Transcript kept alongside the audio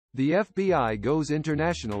The FBI goes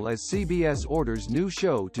international as CBS orders new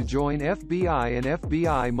show to join FBI and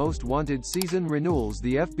FBI Most Wanted season renewals.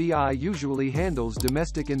 The FBI usually handles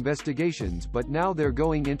domestic investigations, but now they're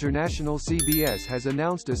going international. CBS has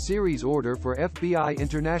announced a series order for FBI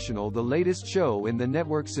International, the latest show in the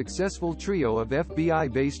network's successful trio of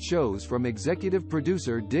FBI-based shows from executive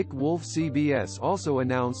producer Dick Wolf. CBS also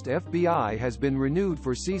announced FBI has been renewed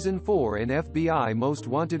for Season 4 and FBI Most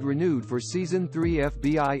Wanted renewed for Season 3.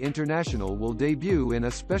 FBI International will debut in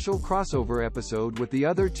a special crossover episode with the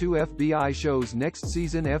other two FBI shows next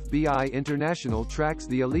season. FBI International tracks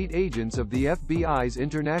the elite agents of the FBI's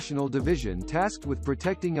International Division tasked with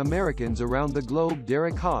protecting Americans around the globe.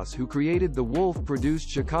 Derek Haas, who created the Wolf-produced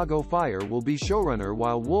Chicago Fire, will be showrunner,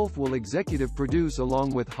 while Wolf will executive produce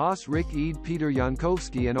along with Haas, Rick Eade, Peter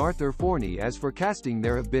Yankowski and Arthur Forney. As for casting,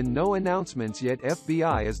 there have been no announcements yet.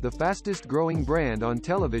 FBI is the fastest growing brand on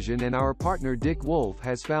television, and our partner Dick Wolf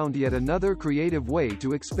has found yet another creative way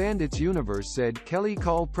to expand its universe, said Kelly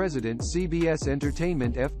Kahl, president, CBS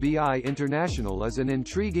Entertainment. FBI International is an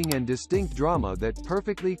intriguing and distinct drama that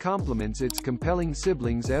perfectly complements its compelling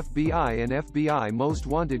siblings FBI and FBI Most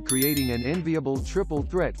Wanted, creating an enviable triple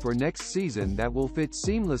threat for next season that will fit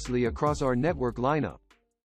seamlessly across our network lineup.